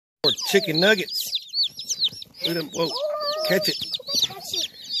Or chicken nuggets. Look at them. Whoa, catch it.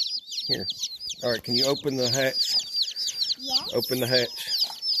 Here. All right, can you open the hatch? Yes. Open the hatch.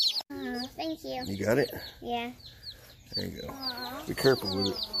 Thank you. You got it? Yeah. There you go. Be careful with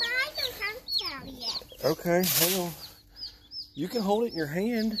it. But I don't have to yet. Okay, hang on. You can hold it in your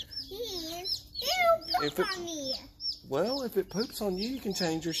hand. Please. It'll If poop it- on me. Well, if it poops on you, you can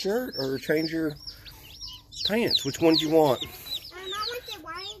change your shirt or change your pants. Which one do you want? I want the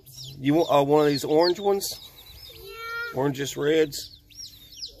white. You want one of these orange ones? Yeah. Orange reds?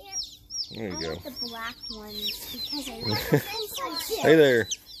 Yep. There you I go. want the black ones because I like the inside too. Hey there.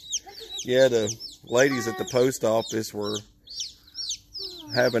 Yeah, the ladies at the post office were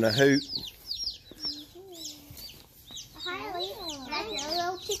having a hoot. Hi, Ollie. That's your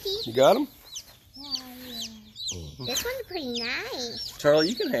little kitty. You got them? This one's pretty nice. Charlie,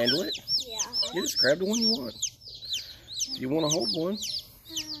 you can handle it. Yeah. You just grab the one you want. You want to hold one.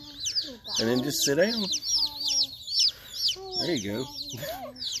 And then just sit down. There you go.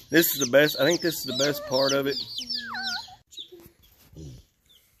 This is the best. I think this is the best part of it.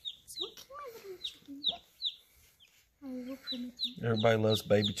 Everybody loves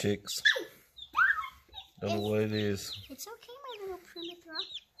baby chicks. Don't know what it is. It's okay, my little Plymouth Rock.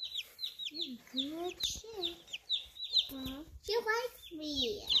 You're a good chick. She likes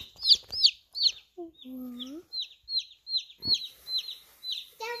me.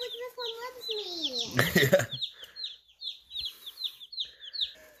 Dad, this one loves me. Yeah.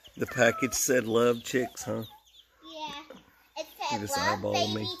 The package said love chicks, huh? Yeah. It You said just love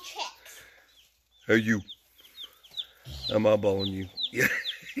eyeballing baby me. chicks. Hey, you. I'm eyeballing you. Yeah.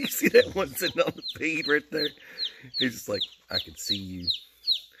 You see that one sitting on the feed right there? He's just like, I can see you.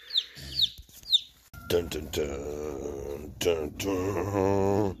 Dun dun dun. Dun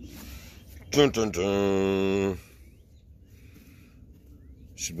dun. Dun dun dun.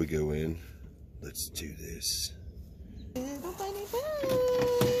 Should we go in? Let's do this. Little bunny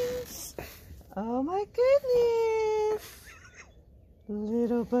buns. Oh my goodness.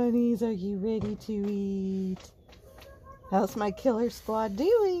 Little bunnies, are you ready to eat? How's my killer squad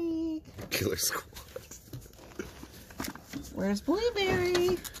doing? Killer squad. Where's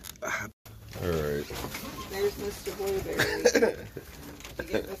Blueberry? Alright. There's Mr. Blueberry. You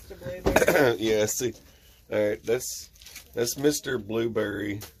get Mr. Blueberry? Yeah, see. Alright, that's Mr.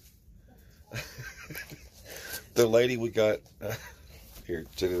 Blueberry. The lady we got here,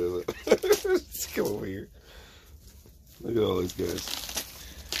 check it out. Let's come over here. Look at all these guys.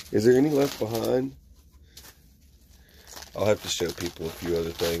 Is there any left behind? I'll have to show people a few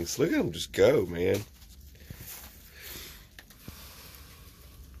other things. Look at them just go, man.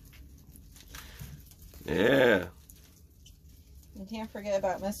 Yeah. You can't forget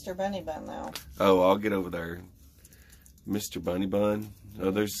about Mr. Bunny Bun, though. Oh, I'll get over there. Mr. Bunny Bun.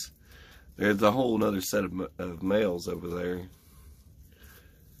 Oh, there's a whole other set of males over there.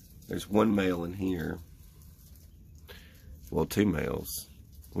 There's one male in here. Well, two males.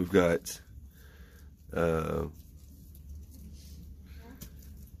 We've got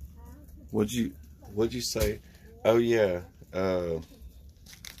what'd you say? Oh yeah.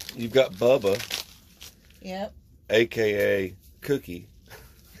 You've got Bubba. Yep. AKA Cookie.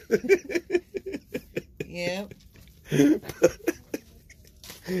 Yep.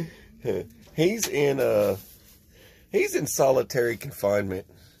 He's in solitary confinement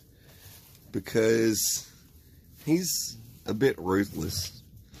because he's a bit ruthless.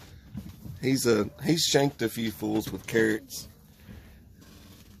 He's shanked a few fools with carrots.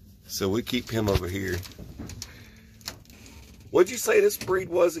 So we keep him over here. What'd you say this breed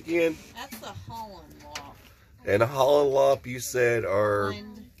was again? That's the Holland Lop. And a Holland Lop you said are...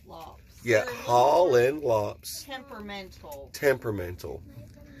 Holland Lops. Yeah, Holland Lops. Temperamental. Temperamental.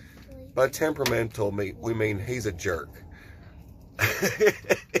 By temperamental, we mean he's a jerk. That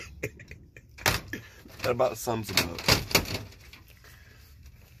about sums him up.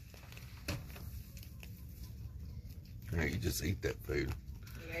 Yeah, you just eat that food.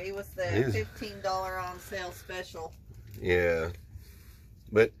 Yeah, he was the $15 on sale special. Yeah.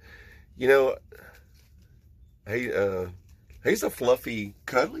 But, you know, he's a fluffy,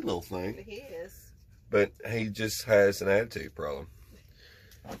 cuddly little thing. He is. But he just has an attitude problem.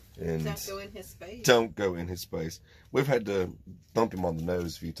 And don't go in his space. Don't go in his space. We've had to thump him on the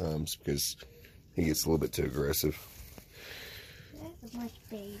nose a few times because he gets a little bit too aggressive. That's a much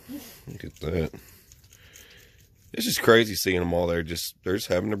baby. Look at that. It's just crazy seeing them all there. They're just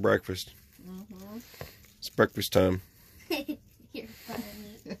having their breakfast. Mm-hmm. It's breakfast time. You're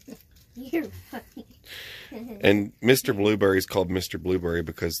funny. You're funny. And Mr. Blueberry is called Mr. Blueberry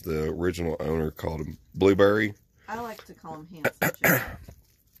because the original owner called him Blueberry. I like to call him Handsome Jack.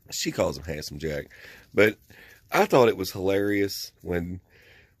 She calls him Handsome Jack. But I thought it was hilarious when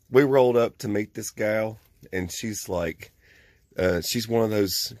we rolled up to meet this gal, and she's like, she's one of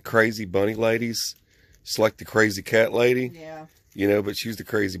those crazy bunny ladies. She's like the crazy cat lady. Yeah. You know, but she's the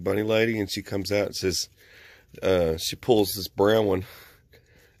crazy bunny lady, and she comes out and says, she pulls this brown one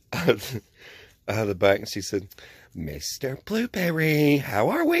out of the back, and she said, Mr. Blueberry, how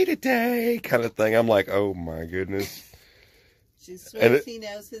are we today? Kind of thing. I'm like, oh my goodness. She swears he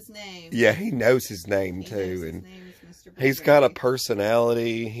knows his name. Yeah, he knows his name too. His and name is Mr. Blueberry. he's got a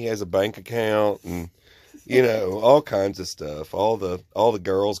personality. He has a bank account, and you know, all kinds of stuff. All the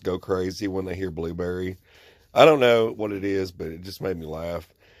girls go crazy when they hear Blueberry. I don't know what it is, but it just made me laugh.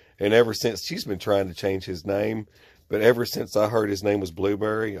 And ever since, she's been trying to change his name, but ever since I heard his name was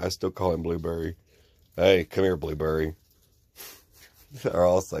Blueberry, I still call him Blueberry. Hey, come here, Blueberry. Or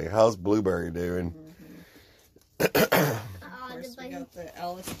I'll say, how's Blueberry doing? Of course, we got the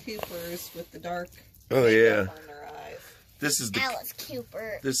Alice Coopers with the dark Oh yeah. on their eyes. This is the Alice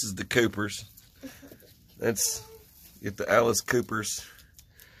Cooper. This is the Coopers. That's get the Alice Coopers.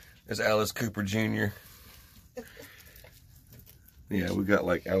 There's Alice Cooper Jr. Yeah, we got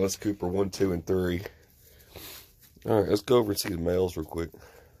like Alice Cooper 1, 2, and 3. All right, let's go over and see the males real quick.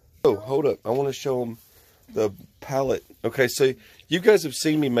 Oh, hold up! I want to show them the palette. Okay, so you guys have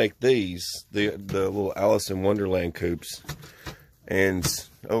seen me make these, the little Alice in Wonderland coops, and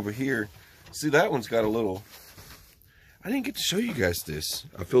over here, see that one's got a little. I didn't get to show you guys this.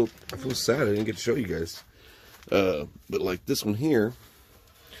 I feel sad I didn't get to show you guys. But like this one here,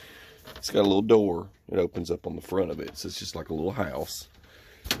 it's got a little door. It opens up on the front of it, so it's just like a little house.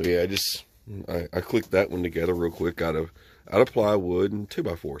 So yeah, I clicked that one together real quick out of plywood and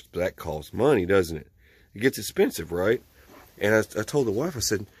 2x4s. But that costs money, doesn't it? It gets expensive, right? And I told the wife, I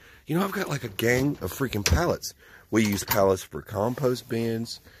said, you know, I've got like a gang of freaking pallets. We use pallets for compost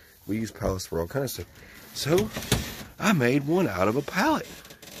bins. We use pallets for all kinds of stuff. So I made one out of a pallet.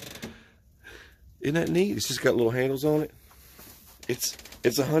 Isn't that neat? It's just got little handles on it. It's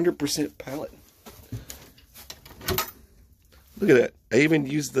 100% pallet. Look at that. I even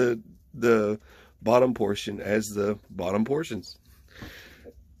used the bottom portion as the bottom portions.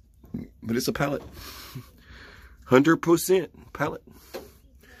 But it's a pallet. 100% pallet.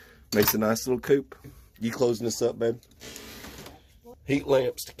 Makes a nice little coop. You closing this up, babe? Heat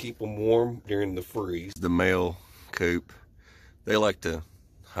lamps to keep them warm during the freeze. The male coop. They like to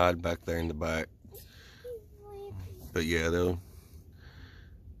hide back there in the back. But yeah,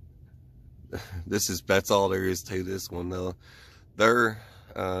 that's all there is to this one though. They're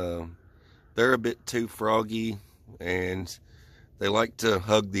a bit too froggy, and they like to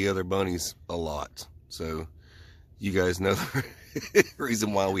hug the other bunnies a lot. So you guys know the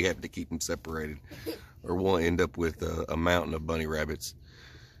reason why we have to keep them separated, or we'll end up with a mountain of bunny rabbits.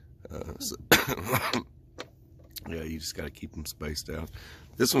 Yeah, you just got to keep them spaced out.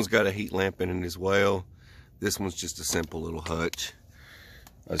 This one's got a heat lamp in it as well. This one's just a simple little hutch.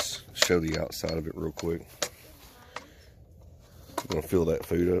 Let's show the outside of it real quick. I'm gonna fill that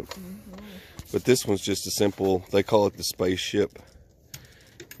food up. But this one's just a simple, they call it the spaceship.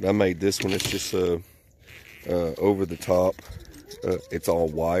 And I made this one, it's just over the top. It's all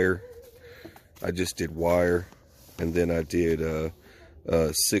wire. I just did wire, and then I did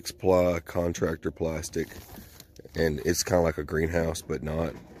 6-ply contractor plastic. And it's kind of like a greenhouse, but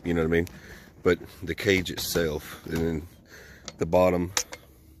not, you know what I mean? But the cage itself, and then the bottom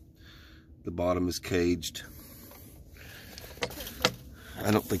is caged.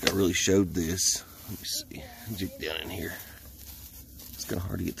 I don't think I really showed this. Let me see. Dig down in here. It's kind of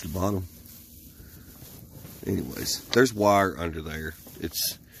hard to get to the bottom. Anyways, there's wire under there.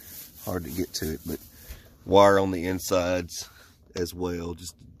 It's hard to get to it, but wire on the insides as well,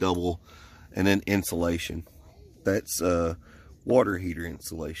 just double, and then insulation. That's water heater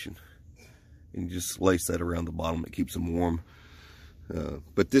insulation. And you just lace that around the bottom. It keeps them warm.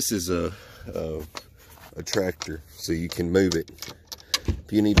 But this is a tractor, so you can move it.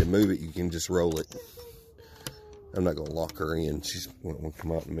 If you need to move it, you can just roll it. I'm not going to lock her in. She's going to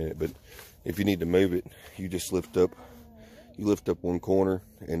come out in a minute. But if you need to move it, you just lift up one corner,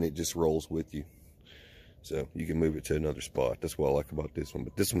 and it just rolls with you. So you can move it to another spot. That's what I like about this one.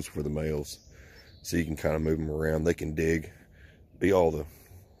 But this one's for the males, so you can kind of move them around. They can dig, be all the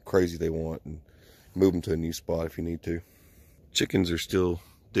crazy they want, and move them to a new spot if you need to. Chickens are still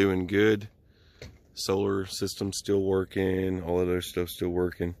doing good. Solar system's still working. All of their stuff's still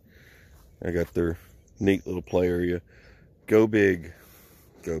working. I got their neat little play area. Go big.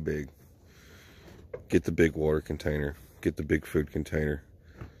 Go big. Get the big water container. Get the big food container.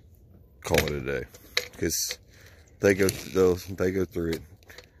 Call it a day. Because they go through it.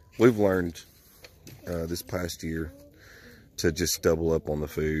 we've learned this past year to just double up on the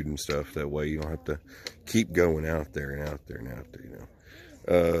food and stuff. That way you don't have to keep going out there and out there and out there, you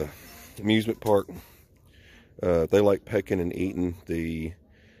know. Amusement park, they like pecking and eating the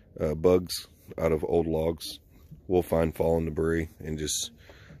bugs out of old logs. We'll find fallen debris and just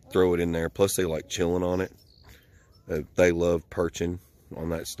throw it in there. Plus they like chilling on it. They love perching on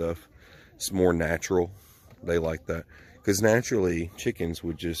that stuff. It's more natural. They like that. Because naturally, chickens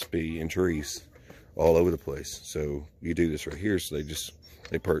would just be in trees all over the place. So you do this right here, so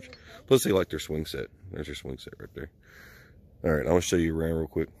they perch. Plus they like their swing set. There's their swing set right there. All right, I'm gonna show you around real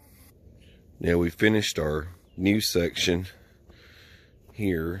quick. Now we finished our new section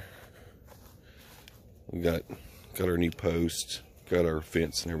here. We got our new post, got our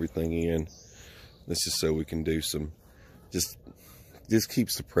fence and everything in. This is so we can do some, just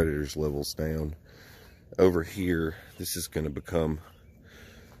keeps the predators levels down. Over here, this is going to become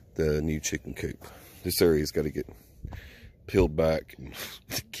the new chicken coop. This area's got to get peeled back and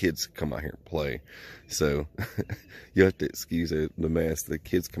the kids come out here and play. So you have to excuse the mess. The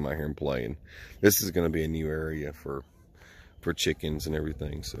kids come out here and play, and this is going to be a new area for chickens and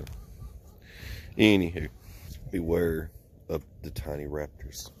everything. So anywho, beware of the tiny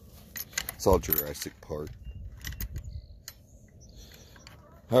raptors. It's all Jurassic Park.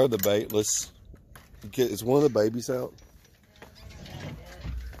 How are the baitless? Is one of the babies out?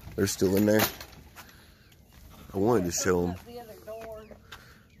 They're still in there. I wanted to show them.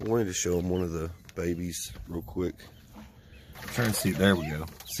 I wanted to show them one of the babies real quick. I'm trying to see. There we go.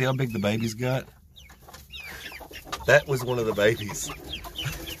 See how big the baby's got? That was one of the babies.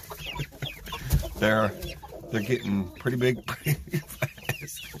 They're getting pretty big pretty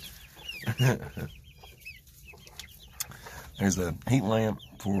fast. There's a heat lamp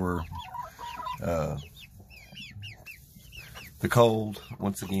for the cold.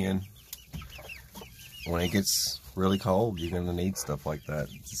 Once again, when it gets really cold, you're going to need stuff like that.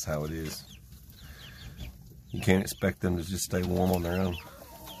 It's just how it is. You can't expect them to just stay warm on their own.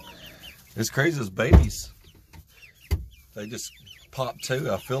 It's crazy, those babies, they just popped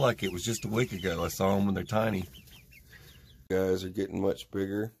too. I feel like it was just a week ago I saw them when they're tiny. Guys are getting much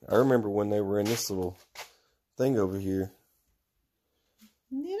bigger. I remember when they were in this little thing over here.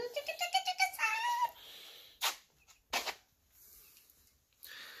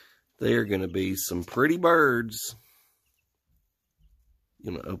 They are going to be some pretty birds.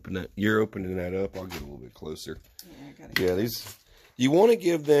 You want to open that? You're opening that up. I'll get a little bit closer. Yeah, these. You want to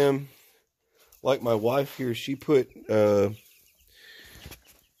give them, like my wife here. She put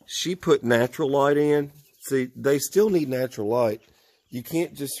natural light in. See, they still need natural light. You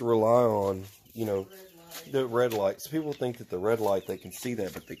can't just rely on, you know, the red lights. People think that the red light, they can see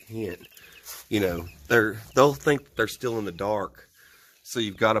that, but they can't. You know, they'll think they're still in the dark. So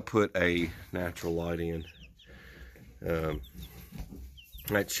you've got to put a natural light in.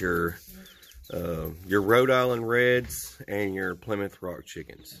 That's your Rhode Island Reds and your Plymouth Rock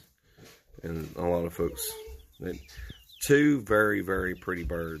chickens. And a lot of folks, two very, very pretty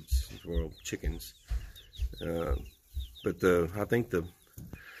birds, well, chickens. But I think the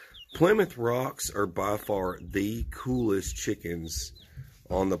Plymouth Rocks are by far the coolest chickens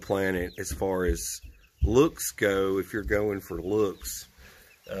on the planet as far as looks go, if you're going for looks.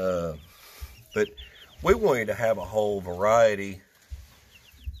 But we wanted to have a whole variety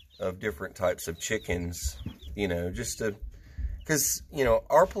of different types of chickens, you know, just to, because, you know,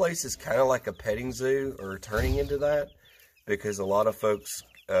 our place is kind of like a petting zoo, or turning into that, because a lot of folks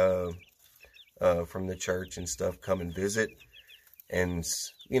from the church and stuff come and visit, and,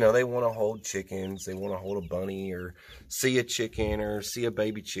 you know, they want to hold chickens, they want to hold a bunny, or see a chicken, or see a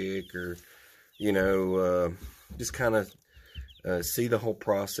baby chick, or, you know, just kind of see the whole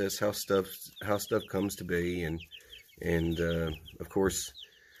process, how stuff comes to be, and of course,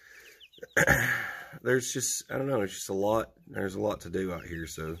 there's just, I don't know, it's just a lot. There's a lot to do out here,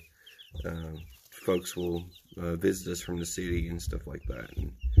 so folks will visit us from the city and stuff like that,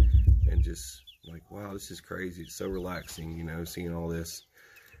 and just like, wow, this is crazy. It's so relaxing, you know, seeing all this,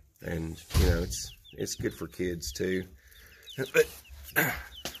 and you know, it's good for kids too. But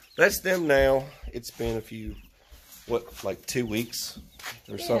that's them now. It's been a few, like 2 weeks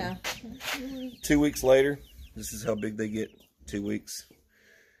or something. Yeah. 2 weeks later, this is how big they get. 2 weeks.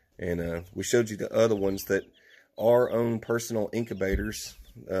 And we showed you the other ones that our own personal incubators,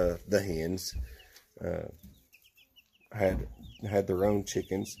 the hens, had their own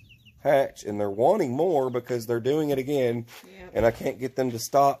chickens hatch, and they're wanting more because they're doing it again. Yep. And I can't get them to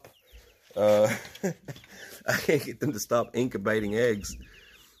stop. I can't get them to stop incubating eggs.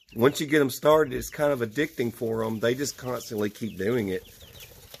 Once you get them started, it's kind of addicting for them. They just constantly keep doing it.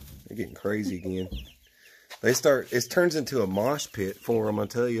 They're getting crazy again. It turns into a mosh pit for them, I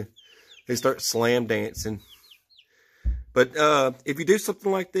tell you. They start slam dancing. But if you do something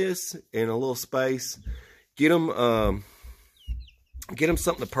like this in a little space, get them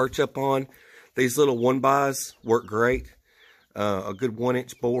something to perch up on. These little 1-bys work great. A good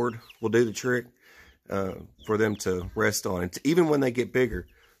 1-inch board will do the trick for them to rest on. And even when they get bigger,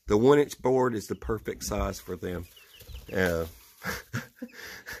 the 1-inch board is the perfect size for them.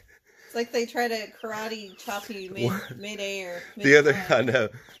 It's like they try to karate chop you mid-air. I know.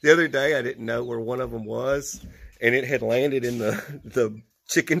 The other day, I didn't know where one of them was, and it had landed in the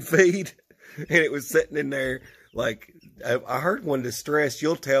chicken feed, and it was sitting in there. Like, I heard one distressed.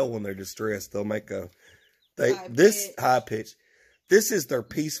 You'll tell when they're distressed. They'll make high pitch. This is their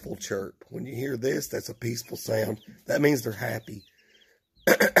peaceful chirp. When you hear this, that's a peaceful sound. That means they're happy.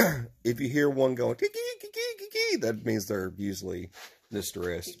 If you hear one going, kiki, kiki, kiki, that means they're usually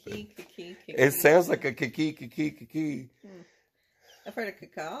distressed. Kiki, kiki, kiki. It sounds like a kiki, kiki, kiki. I've heard a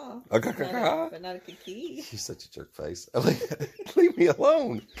caca. A caca? But not a kiki. She's such a jerk face. Leave me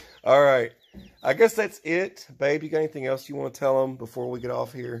alone. All right. I guess that's it. Babe, you got anything else you want to tell them before we get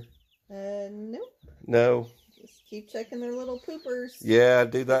off here? Nope. No? Just keep checking their little poopers. Yeah,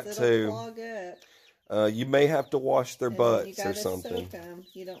 do that it'll too. Clog up. You may have to wash their butts or something. Soak them.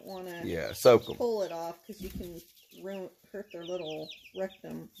 You don't want to soak them. Pull it off because you can hurt their little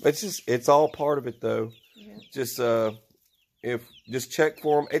rectum. It's all part of it though. Yeah. Just check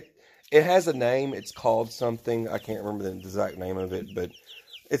for them. It has a name. It's called something. I can't remember the exact name of it, but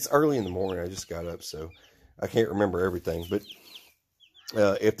it's early in the morning. I just got up, so I can't remember everything. But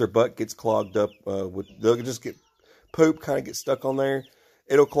if their butt gets clogged up, they'll just get poop kind of get stuck on there.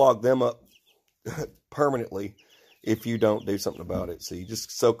 It'll clog them up permanently if you don't do something about it. So you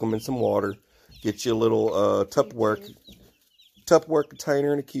just soak them in some water, get you a little Tupperware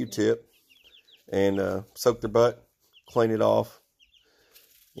container and a Q-tip, and soak their butt, clean it off.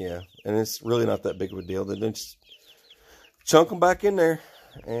 Yeah, and it's really not that big of a deal. Then just chunk them back in there,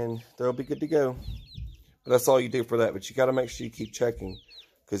 and they'll be good to go. But that's all you do for that. But you got to make sure you keep checking,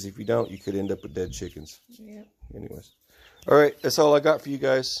 because if you don't, you could end up with dead chickens. Yeah. Anyways. All right, that's all I got for you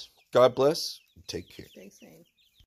guys. God bless. Take care. Stay sane.